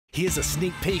Here's a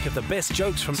sneak peek of the best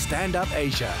jokes from Stand Up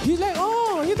Asia. He's like,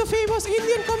 oh, you're the famous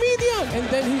Indian comedian. And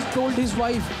then he told his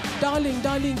wife, darling,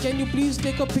 can you please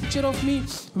take a picture of me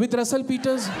with Russell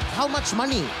Peters? How much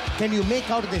money can you make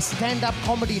out of this stand-up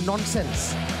comedy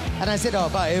nonsense? And I said, oh,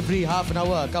 about every half an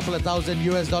hour, a couple of $1,000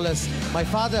 US. My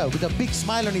father, with a big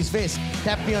smile on his face,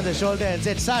 tapped me on the shoulder and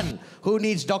said, son, who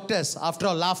needs doctors? After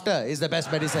all, laughter is the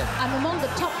best medicine. I'm among the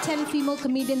top 10 female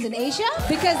comedians in Asia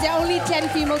because there are only 10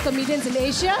 female comedians in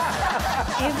Asia.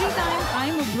 Every time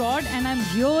I'm abroad and I'm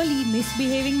really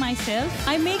misbehaving myself,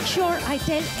 I make sure I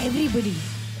tell everybody,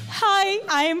 hi,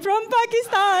 I am from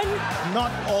Pakistan.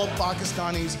 Not all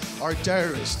Pakistanis are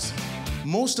terrorists.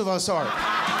 Most of us are.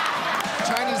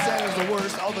 Chinese Santa's the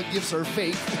worst, all the gifts are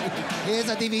fake. Here's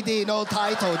a DVD, no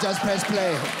title, just press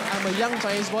play. I'm a young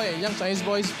Chinese boy, and young Chinese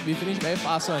boys, we finish very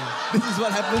fast one. This is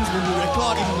what happens when you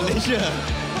record in Malaysia.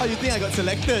 How do you think I got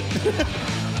selected?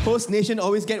 Host nation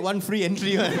always get one free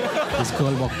entry. This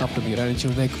girl walked up to me, right, and she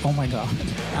was like, oh my God,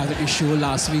 I was at your show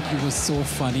last week, you were so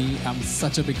funny, I'm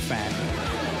such a big fan.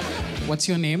 What's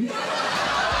your name?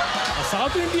 A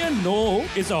South Indian no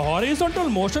is a horizontal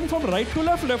motion from right to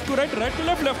left to right, right to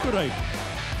left to right.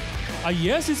 A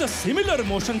yes is a similar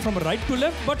motion from right to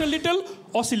left, but a little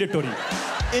oscillatory.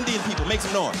 Indian people, make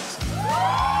some noise.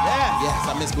 Yeah. Yes,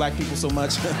 I miss black people so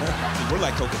much. We're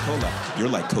like Coca-Cola. You're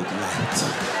like Coca-Cola.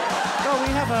 No,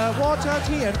 we have a water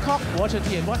tea and cock. Water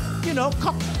tea and what? You know,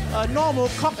 cock. Normal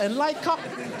cock and light cock.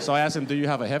 So I asked him, do you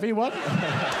have a heavy one?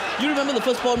 You remember the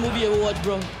first porn movie you ever watched,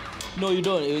 bro? No, you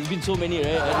don't. It's been so many,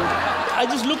 right? I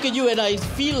just look at you and I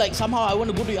feel like somehow I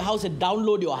want to go to your house and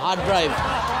download your hard drive.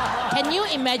 Can you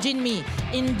imagine me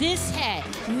in this hair,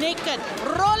 naked,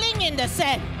 rolling in the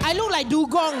sand? I look like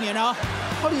dugong, you know?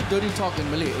 How do you dirty talk in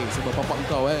Malay?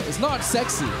 It's not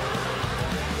sexy.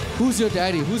 Who's your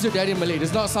daddy? Who's your daddy in Malay? It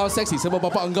does not sound sexy. It's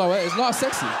not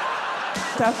sexy.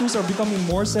 Tattoos are becoming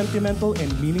more sentimental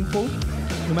and meaningful.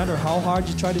 No matter how hard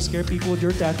you try to scare people with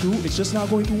your tattoo, it's just not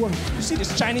going to work. You see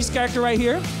this Chinese character right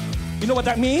here? You know what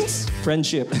that means?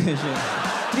 Friendship.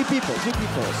 Three people,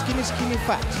 skinny,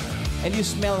 fat. And you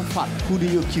smell fat. Who do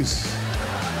you accuse?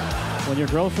 When your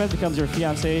girlfriend becomes your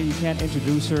fiancé, you can't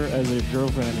introduce her as your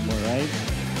girlfriend anymore, right?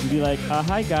 You'd be like,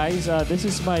 hi guys, this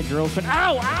is my girlfriend.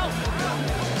 Ow!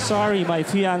 Sorry, my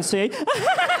fiancé.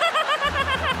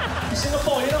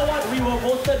 Singapore, you know what? We were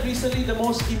voted recently the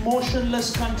most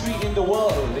emotionless country in the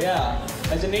world. Yeah.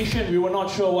 As a nation, we were not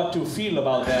sure what to feel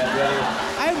about that, really.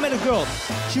 I met a girl.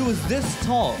 She was this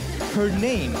tall. Her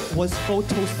name was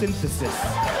photosynthesis.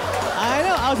 I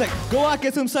know. I was like, go out,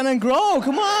 get some sun and grow.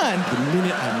 Come on. The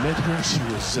minute I met her, she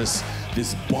was just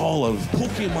this ball of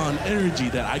Pokemon energy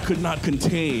that I could not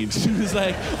contain. She was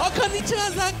like, oh,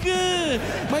 konnichiwa, Zaku.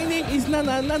 My name is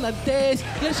Nana Des.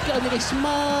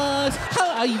 How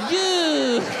are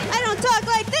you? I don't talk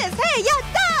like this. Hey,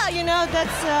 yatta! You know,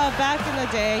 that's back in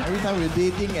the day. Every time we were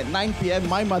dating at 9 p.m.,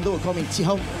 my mother would call me, Chi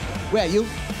Hong, where are you?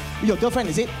 Your girlfriend,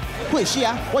 is it? Who is she?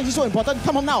 Why is she so important?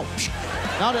 Come home now.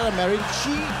 Now that I'm married,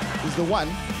 she is the one,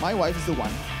 my wife is the one,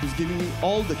 who's giving me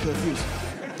all the curfews.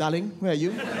 Darling, where are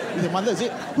you? With your mother, is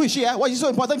it? Who is she? Why is she so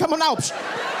important? Come on now.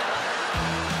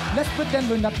 Let's pretend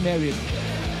we're not married.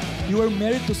 You were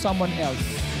married to someone else.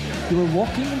 You were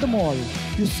walking in the mall.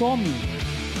 You saw me.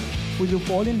 Will you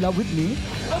fall in love with me?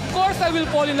 Of course I will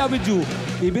fall in love with you.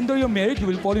 Even though you're married, you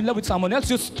will fall in love with someone else.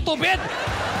 You stupid!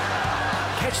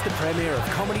 Catch the premiere of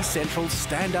Comedy Central's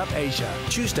Stand Up Asia,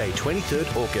 Tuesday, 23rd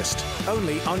August,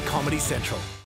 only on Comedy Central.